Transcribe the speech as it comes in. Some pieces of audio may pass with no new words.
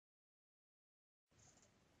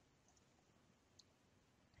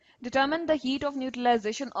Determine the heat of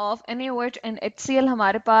neutralisation of NaOH and HCl।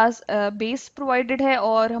 हमारे पास base provided है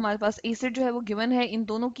और हमारे पास एसिड जो है वो गिवन है। इन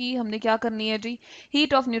दोनों की हमने क्या करनी है जी,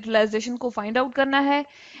 हीट ऑफ न्यूट्रलाइजेशन को फाइंड आउट करना है।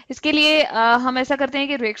 इसके लिए हम ऐसा करते हैं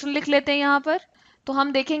कि रिएक्शन लिख लेते हैं यहाँ पर। तो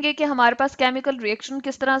हम देखेंगे कि हमारे पास केमिकल रिएक्शन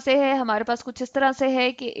किस तरह से है। हमारे पास कुछ इस तरह से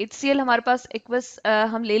है कि HCl हमारे पास एक्वस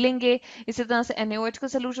हम ले लेंगे, इसी तरह से NaOH का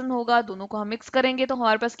सोल्यूशन होगा, दोनों को हम मिक्स करेंगे तो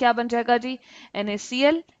हमारे पास क्या बन जाएगा जी,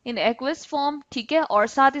 NaCl इन एक्वस फॉर्म, ठीक है। और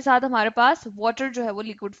साथ ही साथ हमारे पास वाटर जो है वो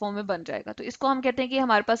लिक्विड फॉर्म में बन जाएगा। तो इसको हम कहते हैं कि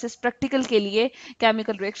हमारे पास इस प्रैक्टिकल के लिए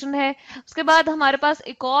केमिकल रिएक्शन है। उसके बाद हमारे पास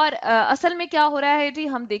एक और असल में क्या हो रहा है जी,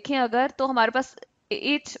 हम देखें अगर तो हमारे पास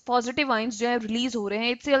H पॉजिटिव आइंस जो है रिलीज हो रहे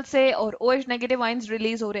हैं HCl से और OH नेगेटिव आइंस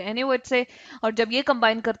रिलीज हो रहे हैं NaOH से, और जब ये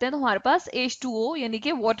कंबाइन करते हैं तो हमारे पास H2O यानी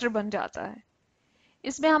कि वाटर बन जाता है।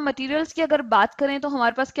 इसमें हम मटेरियल्स की अगर बात करें तो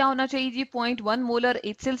हमारे पास क्या होना चाहिए जी, 0.1 मोलर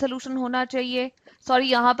HCl सोल्यूशन होना चाहिए। सॉरी,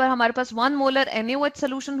 यहाँ पर हमारे पास 1 मोलर NaOH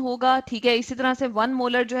सोल्यूशन होगा, ठीक है। इसी तरह से 1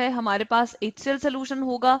 मोलर जो है हमारे पास HCl सोल्यूशन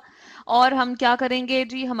होगा। और हम क्या करेंगे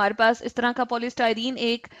जी, हमारे पास इस तरह का पॉलीस्टाइरीन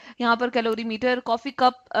एक यहाँ पर कैलोरीमीटर कॉफी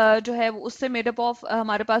कप जो है वो उससे मेडअप ऑफ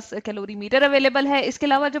हमारे पास कैलोरीमीटर अवेलेबल है। इसके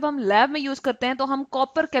अलावा जब हम लैब में यूज करते हैं तो हम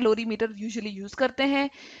कॉपर कैलोरीमीटर यूजुअली यूज करते हैं।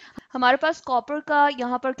 हमारे पास कॉपर का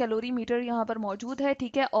यहाँ पर कैलोरी मीटर यहाँ पर मौजूद है,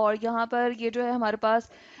 ठीक है। और यहाँ पर ये जो है हमारे पास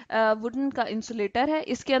वुडन का इंसुलेटर है।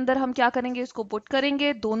 इसके अंदर हम क्या करेंगे, इसको पुट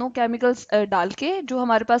करेंगे दोनों केमिकल्स डाल के, जो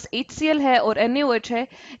हमारे पास HCl है और NaOH है,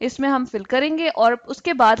 इसमें हम फिल करेंगे और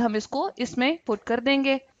उसके बाद हम इसको इसमें पुट कर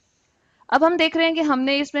देंगे। अब हम देख रहे हैं कि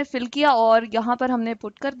हमने इसमें फिल किया और यहाँ पर हमने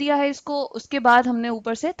पुट कर दिया है इसको। उसके बाद हमने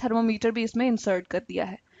ऊपर से थर्मोमीटर भी इसमें इंसर्ट कर दिया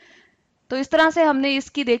है। तो इस तरह से हमने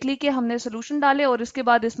इसकी देख ली कि हमने सोल्यूशन डाले और इसके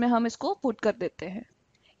बाद इसमें हम इसको पुट कर देते हैं।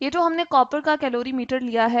 ये जो हमने कॉपर का कैलोरी मीटर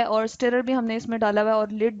लिया है और स्टिरर भी हमने इसमें डाला हुआ है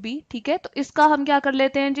और लिड भी, ठीक है। तो इसका हम क्या कर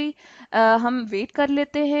लेते हैं जी, हम वेट कर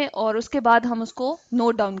लेते हैं और उसके बाद हम उसको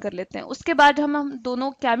नोट डाउन कर लेते हैं। उसके बाद हम दोनों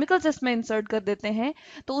केमिकल्स इसमें इंसर्ट कर देते हैं।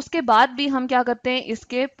 तो उसके बाद भी हम क्या करते हैं,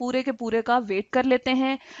 इसके पूरे के पूरे का वेट कर लेते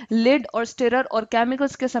हैं। लिड और स्टिरर और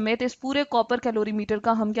केमिकल्स के समेत इस पूरे कॉपर कैलोरी मीटर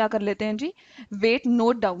का हम क्या कर लेते हैं जी, वेट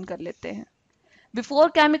नोट डाउन कर लेते हैं। बिफोर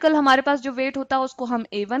केमिकल हमारे पास जो वेट होता है उसको हम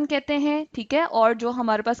A1 कहते हैं, ठीक है। और जो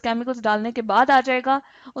हमारे पास केमिकल्स डालने के बाद आ जाएगा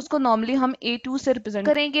उसको नॉर्मली हम A2 से रिप्रेजेंट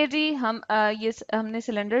करेंगे जी। हमने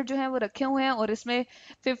सिलेंडर जो है वो रखे हुए हैं और इसमें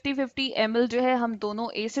 50-50 ml जो है हम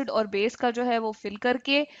दोनों एसिड और बेस का जो है वो फिल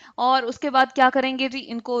करके, और उसके बाद क्या करेंगे जी,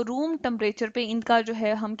 इनको रूम टेम्परेचर पे इनका जो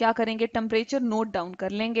है हम क्या करेंगे, टेम्परेचर नोट डाउन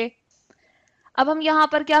कर लेंगे। अब हम यहाँ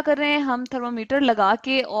पर क्या कर रहे हैं, हम थर्मोमीटर लगा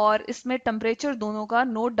के और इसमें टेम्परेचर दोनों का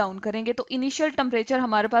नोट डाउन करेंगे। तो इनिशियल टेम्परेचर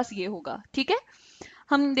हमारे पास ये होगा, ठीक है।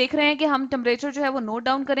 हम देख रहे हैं कि हम टेम्परेचर जो है वो नोट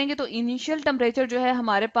डाउन करेंगे तो इनिशियल टेम्परेचर जो है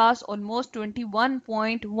हमारे पास ऑलमोस्ट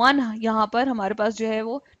 21.1, यहाँ पर हमारे पास जो है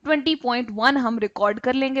वो 20.1 हम रिकॉर्ड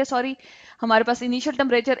कर लेंगे। सॉरी, हमारे पास इनिशियल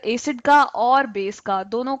टेम्परेचर एसिड का और बेस का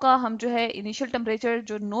दोनों का हम जो है इनिशियल टेम्परेचर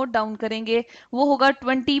जो नोट डाउन करेंगे वो होगा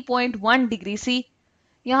 20.1 डिग्री सी।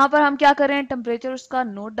 यहाँ पर हम क्या कर रहे हैं, टेम्परेचर उसका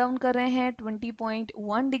नोट डाउन कर रहे हैं।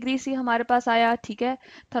 20.1 डिग्री सी हमारे पास आया, ठीक है।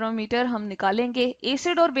 थर्मोमीटर हम निकालेंगे।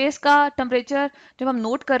 एसिड और बेस का टेम्परेचर जब हम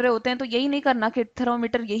नोट कर रहे होते हैं तो यही नहीं करना कि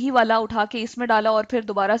थर्मोमीटर यही वाला उठा के इसमें डाला और फिर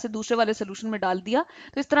दोबारा से दूसरे वाले सोल्यूशन में डाल दिया।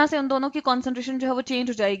 तो इस तरह से उन दोनों की कॉन्सेंट्रेशन जो है वो चेंज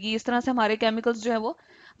हो जाएगी। इस तरह से हमारे केमिकल्स जो है वो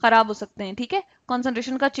खराब हो सकते हैं, ठीक है।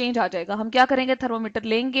 कॉन्सेंट्रेशन का चेंज आ जाएगा। हम क्या करेंगे, थर्मोमीटर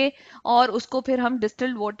लेंगे और उसको फिर हम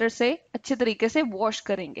डिस्टिल्ड वाटर से अच्छे तरीके से वॉश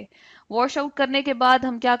करेंगे। वॉश आउट करने के बाद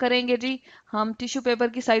हम क्या करेंगे जी, हम टिश्यू पेपर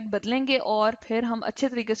की साइड बदलेंगे और फिर हम अच्छे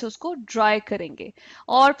तरीके से उसको ड्राई करेंगे।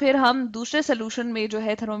 और फिर हम दूसरे सोल्यूशन में जो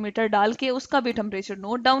है थर्मोमीटर डाल के उसका भी टेम्परेचर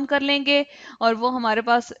नोट डाउन कर लेंगे और वो हमारे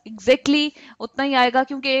पास एग्जैक्टली उतना ही आएगा,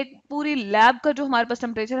 क्योंकि एक पूरी लैब का जो हमारे पास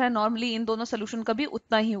टेम्परेचर है नॉर्मली इन दोनों सोल्यूशन का भी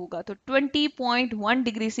उतना ही होगा। तो 20.1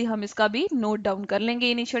 डिग्री से हम इसका भी नोट डाउन कर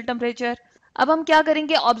लेंगे इनिशियल टेम्परेचर। अब हम क्या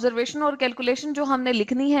करेंगे, ऑब्जर्वेशन और कैलकुलेशन जो हमने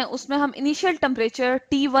लिखनी है उसमें हम इनिशियल टेम्परेचर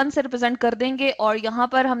T1 से रिप्रेजेंट कर देंगे और यहाँ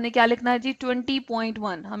पर हमने क्या लिखना है जी,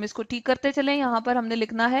 20.1। हम इसको ठीक करते चलें। यहाँ पर हमने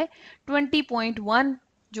लिखना है 20.1,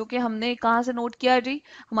 जो कि हमने कहाँ से नोट किया जी,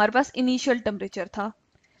 हमारे पास इनिशियल टेम्परेचर था।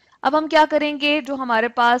 अब हम क्या करेंगे, जो हमारे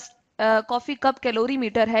पास कॉफी कप कैलोरी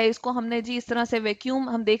मीटर है इसको हमने जी इस तरह से वैक्यूम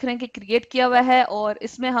हम देख रहे हैं कि क्रिएट किया हुआ है और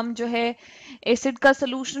इसमें हम जो है एसिड का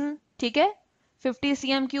सोल्यूशन, ठीक है, 50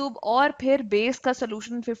 cm क्यूब और फिर बेस का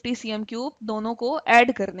सोल्यूशन 50 cm क्यूब दोनों को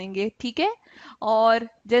ऐड कर देंगे, ठीक है। और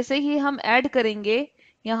जैसे ही हम ऐड करेंगे,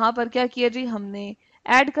 यहाँ पर क्या किया जी, हमने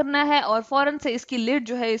ऐड करना है और फौरन से इसकी लिड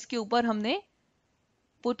जो है इसके ऊपर हमने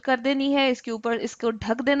पुट कर देनी है। इसके ऊपर इसको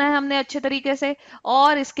ढक देना है हमने अच्छे तरीके से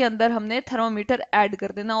और इसके अंदर हमने थर्मोमीटर ऐड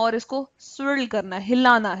कर देना और इसको स्विर्ल करना है,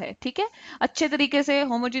 हिलाना है, ठीक है। अच्छे तरीके से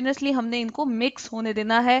होमोजेनियसली हमने इनको मिक्स होने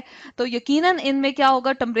देना है। तो यकीनन इनमें क्या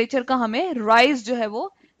होगा, टेम्परेचर का हमें राइज जो है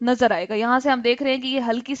वो नजर आएगा। यहां से हम देख रहे हैं कि ये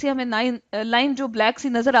हल्की सी हमें लाइन जो ब्लैक सी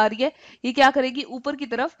नजर आ रही है, ये क्या करेगी, ऊपर की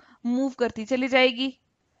तरफ मूव करती चली जाएगी।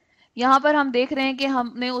 यहाँ पर हम देख रहे हैं कि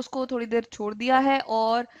हमने उसको थोड़ी देर छोड़ दिया है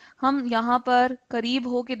और हम यहाँ पर करीब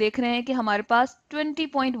होके देख रहे हैं कि हमारे पास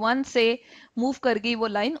 20.1 से मूव कर गई वो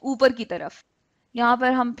लाइन ऊपर की तरफ। यहाँ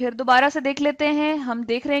पर हम फिर दोबारा से देख लेते हैं, हम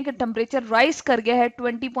देख रहे हैं कि टेम्परेचर राइज कर गया है,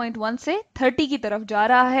 20.1 से 30 की तरफ जा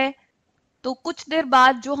रहा है। तो कुछ देर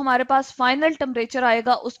बाद जो हमारे पास फाइनल टेम्परेचर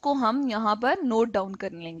आएगा उसको हम यहाँ पर नोट डाउन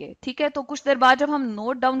कर लेंगे। ठीक है, तो कुछ देर बाद जब हम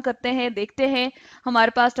नोट डाउन करते हैं, देखते हैं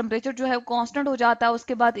हमारे पास टेम्परेचर जो है वो कांस्टेंट हो जाता है,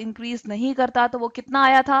 उसके बाद इंक्रीज नहीं करता, तो वो कितना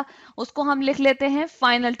आया था उसको हम लिख लेते हैं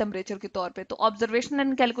फाइनल टेम्परेचर के तौर पे। तो ऑब्जर्वेशन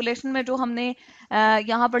एंड कैलकुलेशन में जो हमने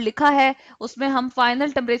यहाँ पर लिखा है उसमें हम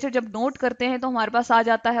फाइनल टेम्परेचर जब नोट करते हैं तो हमारे पास आ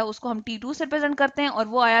जाता है, उसको हम T2 से रिप्रेजेंट करते हैं और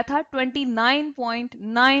वो आया था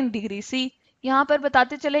 29.9 डिग्री सी। यहाँ पर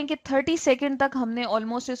बताते चलें कि 30 सेकेंड तक हमने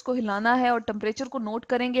ऑलमोस्ट इसको हिलाना है और टेम्परेचर को नोट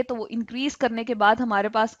करेंगे तो वो इंक्रीज करने के बाद हमारे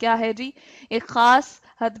पास क्या है जी, एक खास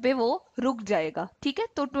हद पे वो रुक जाएगा। ठीक है,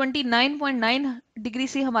 तो 29.9 डिग्री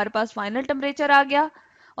से हमारे पास फाइनल टेम्परेचर आ गया।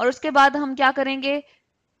 और उसके बाद हम क्या करेंगे,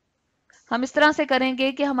 हम इस तरह से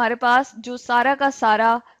करेंगे कि हमारे पास जो सारा का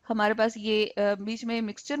सारा हमारे पास ये बीच में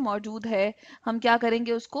मिक्सचर मौजूद है, हम क्या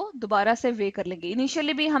करेंगे उसको दोबारा से वे कर लेंगे।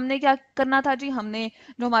 इनिशियली भी हमने क्या करना था जी, हमने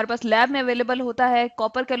जो हमारे पास लैब में अवेलेबल होता है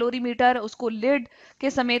कॉपर कैलोरीमीटर, उसको लिड के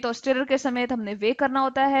समेत और स्टिरर के समेत हमने वे करना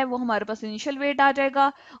होता है, वो हमारे पास इनिशियल वेट आ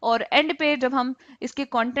जाएगा। और एंड पे जब हम इसके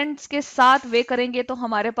कंटेंट्स के साथ वे करेंगे तो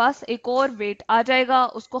हमारे पास एक और वेट आ जाएगा,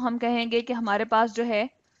 उसको हम कहेंगे कि हमारे पास जो है,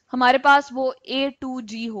 हमारे पास वो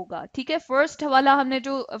A2G होगा। ठीक है, फर्स्ट वाला हमने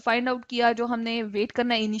जो फाइंड आउट किया, जो हमने वेट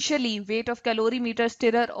करना है initially, weight of calorimeter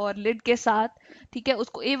stirrer और लिड के साथ, ठीक है,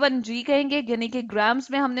 उसको A1G कहेंगे, यानी कि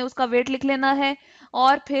ग्राम्स में हमने उसका वेट लिख लेना है।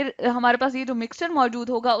 और फिर हमारे पास ये जो मिक्सचर मौजूद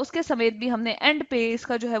होगा उसके समेत भी हमने एंड पे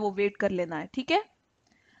इसका जो है वो वेट कर लेना है। ठीक है,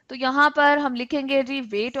 तो यहाँ पर हम लिखेंगे जी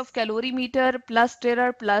weight of calorimeter plus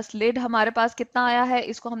stirrer plus lid, हमारे पास कितना आया है,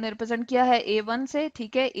 इसको हमने रिप्रेजेंट किया है A1 से।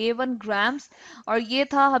 ठीक है, A1 ग्राम्स, और ये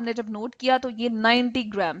था हमने जब नोट किया तो ये 90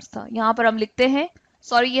 ग्राम्स था। यहाँ पर हम लिखते हैं,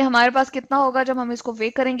 सॉरी, ये हमारे पास कितना होगा जब हम इसको वे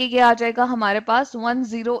करेंगे, ये आ जाएगा हमारे पास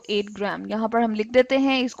 108 ग्राम। यहाँ पर हम लिख देते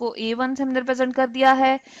हैं, इसको A1 से हमने रिप्रेजेंट कर दिया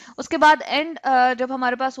है। उसके बाद एंड जब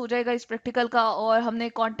हमारे पास हो जाएगा इस प्रैक्टिकल का और हमने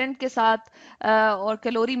कंटेंट के साथ और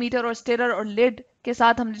कैलोरीमीटर और स्टिरर और लिड के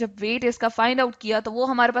साथ हमने जब वेट इसका फाइंड आउट किया तो वो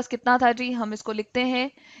हमारे पास कितना था जी, हम इसको लिखते हैं।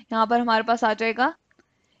 यहाँ पर हमारे पास आ जाएगा,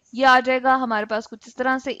 ये आ जाएगा हमारे पास कुछ इस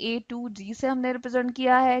तरह से, A2G से हमने रिप्रेजेंट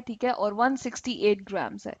किया है। ठीक है, और 168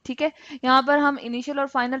 ग्राम्स है। ठीक है, यहाँ पर हम इनिशियल और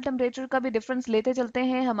फाइनल टेम्परेचर का भी डिफरेंस लेते चलते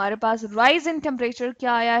हैं। हमारे पास राइज इन टेम्परेचर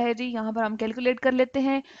क्या आया है जी, यहाँ पर हम कैलकुलेट कर लेते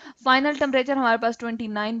हैं। फाइनल टेम्परेचर हमारे पास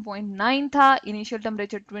 29.9 था, इनिशियल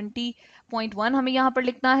टेम्परेचर 20.1 हमें यहाँ पर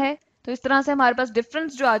लिखना है। तो इस तरह से हमारे पास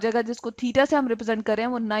डिफरेंस जो आ जाएगा, जिसको थीटा से हम रिप्रेजेंट कर रहे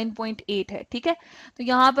हैं, वो 9.8 है। ठीक है, तो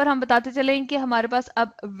यहाँ पर हम बताते चलें कि हमारे पास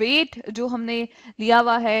अब वेट जो हमने लिया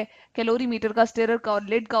हुआ है कैलोरीमीटर का, स्टिरर का और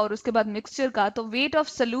लिड का और उसके बाद मिक्सचर का, तो वेट ऑफ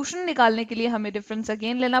सोल्यूशन निकालने के लिए हमें डिफरेंस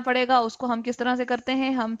अगेन लेना पड़ेगा। उसको हम किस तरह से करते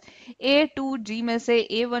हैं, हम A2G में से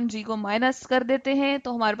A1G को माइनस कर देते हैं,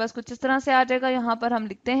 तो हमारे पास कुछ इस तरह से आ जाएगा। यहाँ पर हम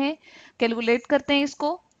लिखते हैं, कैलकुलेट करते हैं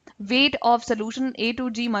इसको, weight of solution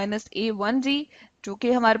A2G minus A1G, जो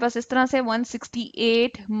कि हमारे पास इस तरह से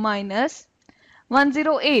 168 माइनस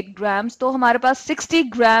 108 ग्राम्स, तो हमारे पास 60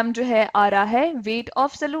 ग्राम जो है आ रहा है वेट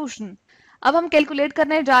ऑफ सोल्यूशन। अब हम कैलकुलेट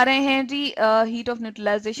करने जा रहे हैं जी हीट ऑफ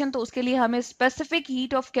न्यूट्रलाइजेशन, तो उसके लिए हमें स्पेसिफिक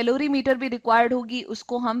हीट ऑफ कैलोरीमीटर भी रिक्वायर्ड होगी,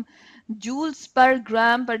 उसको हम जूल्स पर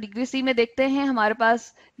ग्राम पर डिग्री सी में देखते हैं। हमारे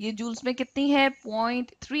पास ये जूल्स में कितनी है,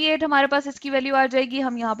 0.38 हमारे पास इसकी वैल्यू आ जाएगी।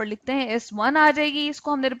 हम यहाँ पर लिखते हैं S1 आ जाएगी,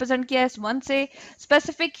 इसको हमने रिप्रेजेंट किया S1 से।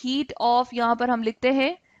 स्पेसिफिक हीट ऑफ, यहाँ पर हम लिखते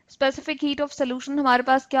हैं स्पेसिफिक हीट ऑफ सोल्यूशन हमारे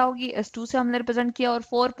पास क्या होगी, S2 से हमने रिप्रेजेंट किया, और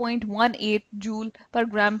 4.18 जूल पर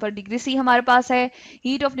ग्राम पर डिग्री सी हमारे पास है।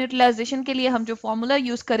 हीट ऑफ न्यूट्रलाइजेशन के लिए हम जो फॉर्मूला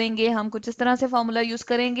यूज करेंगे, हम कुछ इस तरह से फॉर्मूला यूज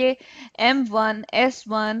करेंगे,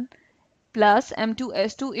 M1S1 plus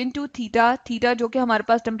M2S2 into theta, theta जो कि हमारे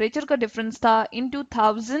पास टेम्परेचर का डिफरेंस था, into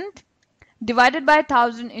 1000 divided by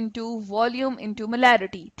 1000 into volume into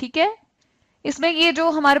molarity. ठीक है, इसमें ये जो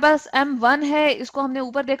हमारे पास M1 है, इसको हमने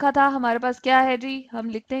ऊपर देखा था, हमारे पास क्या है जी, हम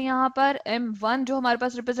लिखते हैं यहाँ पर M1 जो हमारे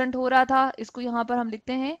पास रिप्रेजेंट हो रहा था, इसको यहाँ पर हम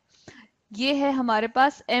लिखते हैं, ये है हमारे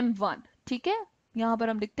पास M1। ठीक है, यहाँ पर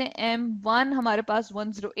हम लिखते हैं M1 हमारे पास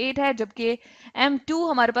 108 है, जबकि M2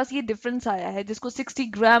 हमारे पास ये डिफरेंस आया है जिसको 60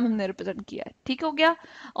 ग्राम हमने रिप्रेजेंट किया है। ठीक हो गया।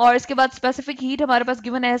 और इसके बाद स्पेसिफिक हीट हमारे पास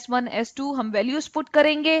गिवन है S1 S2, हम वैल्यूज पुट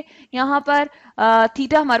करेंगे यहाँ पर।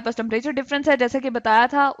 थीटा हमारे पास टेम्परेचर डिफरेंस है जैसा कि बताया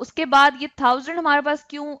था। उसके बाद ये 1000 हमारे पास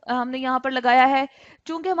क्यों हमने यहाँ पर लगाया है,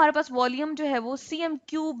 चूंकि हमारे पास वॉल्यूम जो है वो cm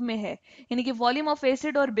क्यूब में है, यानी कि वॉल्यूम ऑफ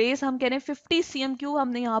एसिड और बेस हम कह रहे हैं 50 cm क्यूब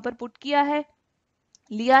हमने यहाँ पर पुट किया है,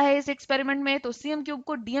 लिया है इस एक्सपेरिमेंट में। तो सीएम क्यूब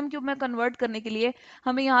को डीएम क्यूब में कन्वर्ट करने के लिए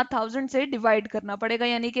हमें यहाँ 1000 से डिवाइड करना पड़ेगा,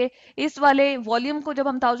 यानी कि इस वाले वॉल्यूम को जब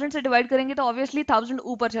हम 1000 से डिवाइड करेंगे तो ऑब्वियसली 1000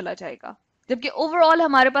 ऊपर चला जाएगा। जबकि ओवरऑल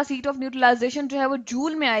हमारे पास हीट ऑफ न्यूट्रलाइजेशन जो है वो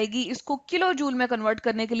जूल में आएगी, इसको किलो जूल में कन्वर्ट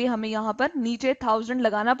करने के लिए हमें यहाँ पर नीचे 1000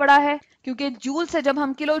 लगाना पड़ा है, क्योंकि जूल से जब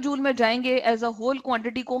हम किलो जूल में जाएंगे एज अ होल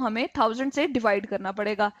क्वांटिटी को हमें 1000 से डिवाइड करना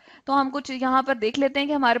पड़ेगा। तो हम कुछ यहाँ पर देख लेते हैं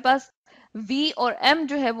कि हमारे पास V और M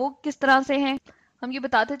जो है वो किस तरह से हैं। हम ये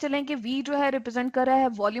बताते चलें कि V जो है रिप्रेजेंट कर रहा है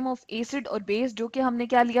वॉल्यूम ऑफ एसिड और बेस, जो कि हमने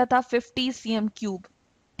क्या लिया था 50 cm क्यूब।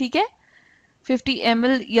 ठीक है, 50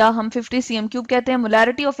 ml या हम 50 cm क्यूब कहते हैं।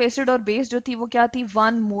 मोलैरिटी ऑफ एसिड और बेस जो थी वो क्या थी,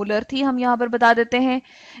 1 मोलर थी, हम यहाँ पर बता देते हैं।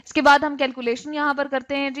 इसके बाद हम कैलकुलेशन यहाँ पर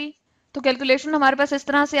करते हैं जी। तो कैलकुलेशन हमारे पास इस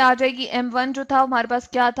तरह से आ जाएगी। M1 जो था हमारे पास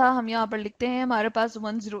क्या था, हम यहाँ पर लिखते हैं हमारे पास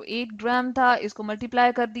 108 ग्राम था, इसको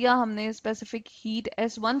मल्टीप्लाई कर दिया हमने स्पेसिफिक हीट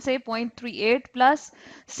S1 से 0.38 प्लस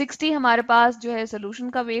 60 हमारे पास जो है सोल्यूशन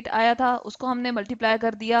का वेट आया था, उसको हमने मल्टीप्लाई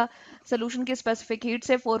कर दिया सोल्यूशन की स्पेसिफिक हीट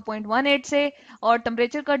से 4.18 से। और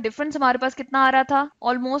टेम्परेचर का डिफरेंस हमारे पास कितना आ रहा था,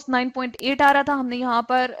 ऑलमोस्ट 9.8 आ रहा था। हमने यहाँ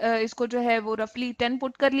पर इसको जो है वो रफली 10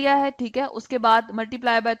 पुट कर लिया है। ठीक है, उसके बाद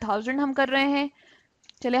मल्टीप्लाई बाय 1000 हम कर रहे हैं।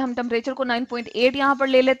 चले हम टेम्परेचर को 9.8 यहाँ पर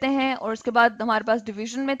ले लेते हैं, और उसके बाद हमारे पास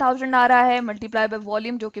डिवीजन में 1000 आ रहा है, मल्टीप्लाई बाय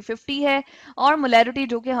वॉल्यूम जो कि 50 है, और मोलैरिटी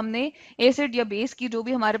जो कि हमने एसिड या बेस की जो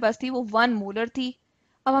भी हमारे पास थी वो 1 मोलर थी।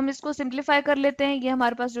 अब हम इसको सिंप्लीफाई कर लेते हैं, ये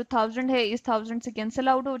हमारे पास जो 1000 है इस 1000 से कैंसिल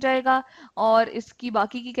आउट हो जाएगा, और इसकी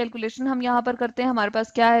बाकी की कैलकुलेशन हम यहाँ पर करते हैं। हमारे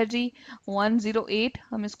पास क्या है जी 108,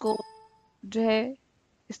 हम इसको जो है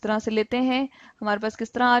इस तरह से लेते हैं, हमारे पास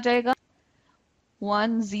किस तरह आ जाएगा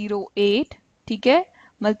 108, ठीक है,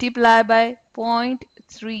 मल्टीप्लाई बाय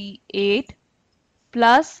 0.38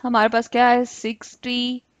 प्लस हमारे पास क्या है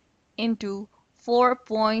 60 इंटू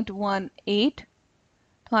 4.18,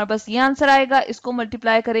 हमारे पास ये आंसर आएगा। इसको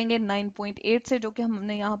मल्टीप्लाई करेंगे 9.8 से, जो कि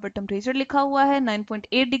हमने यहाँ पर टेम्परेचर लिखा हुआ है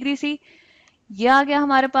 9.8 डिग्री सी, ये आ गया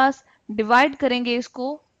हमारे पास। डिवाइड करेंगे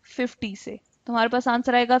इसको 50 से, तो हमारे पास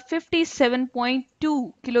आंसर आएगा 57.2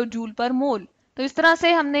 किलो जूल पर मोल। तो इस तरह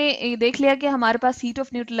से हमने देख लिया कि हमारे पास हीट ऑफ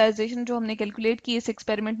न्यूट्रलाइजेशन जो हमने कैलकुलेट की इस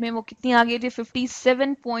एक्सपेरिमेंट में वो कितनी आ गई थी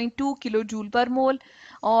 57.2 किलो जूल पर मोल।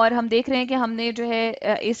 और हम देख रहे हैं कि हमने जो है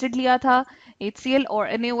एसिड लिया था HCl,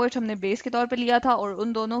 और NaOH हमने बेस के तौर पे लिया था, और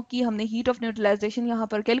उन दोनों की हमने हीट ऑफ न्यूट्रलाइजेशन यहाँ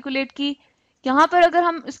पर कैलकुलेट की। यहाँ पर अगर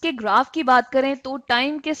हम इसके ग्राफ की बात करें तो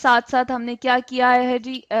टाइम के साथ साथ हमने क्या किया है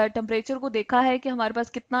जी, टेम्परेचर को देखा है कि हमारे पास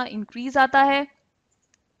कितना इंक्रीज आता है।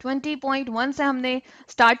 20.1 से हमने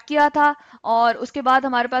स्टार्ट किया था, और उसके बाद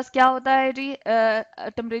हमारे पास क्या होता है जी,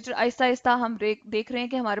 टेम्परेचर आहिस्ता आहिस्ता हम देख रहे हैं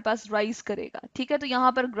कि हमारे पास राइज करेगा। ठीक है, तो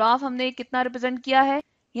यहाँ पर ग्राफ हमने कितना रिप्रेजेंट किया है,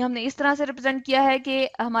 ये हमने इस तरह से रिप्रेजेंट किया है कि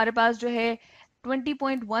हमारे पास जो है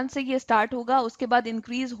 20.1 से ये स्टार्ट होगा, उसके बाद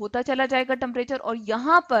इंक्रीज होता चला जाएगा टेम्परेचर, और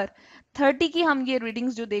यहाँ पर 30 की हम ये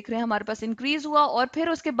रीडिंग्स जो देख रहे हैं हमारे पास इंक्रीज हुआ, और फिर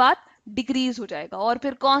उसके बाद डिक्रीज हो जाएगा, और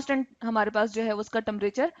फिर कांस्टेंट हमारे पास जो है उसका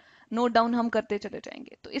टेम्परेचर नोट डाउन हम करते चले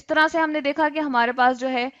जाएंगे। तो इस तरह से हमने देखा कि हमारे पास जो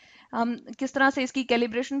है हम किस तरह से इसकी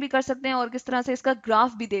कैलिब्रेशन भी कर सकते हैं और किस तरह से इसका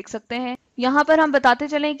ग्राफ भी देख सकते हैं। यहाँ पर हम बताते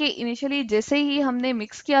चलें कि इनिशियली जैसे ही हमने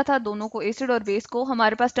मिक्स किया था दोनों को, एसिड और बेस को,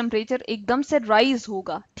 हमारे पास टेम्परेचर एकदम से राइज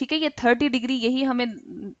होगा। ठीक है, ये 30 डिग्री यही हमें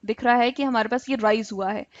दिख रहा है कि हमारे पास ये राइज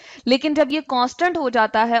हुआ है, लेकिन जब ये कांस्टेंट हो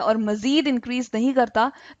जाता है और मजीद इंक्रीज नहीं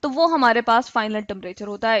करता तो वो हमारे पास फाइनल टेम्परेचर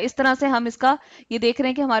होता है। इस तरह से हम इसका ये देख रहे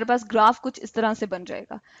हैं कि हमारे पास ग्राफ कुछ इस तरह से बन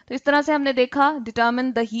जाएगा। तो इस तरह से हमने देखा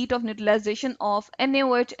determine the heat of neutralisation of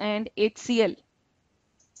NaOH and HCl।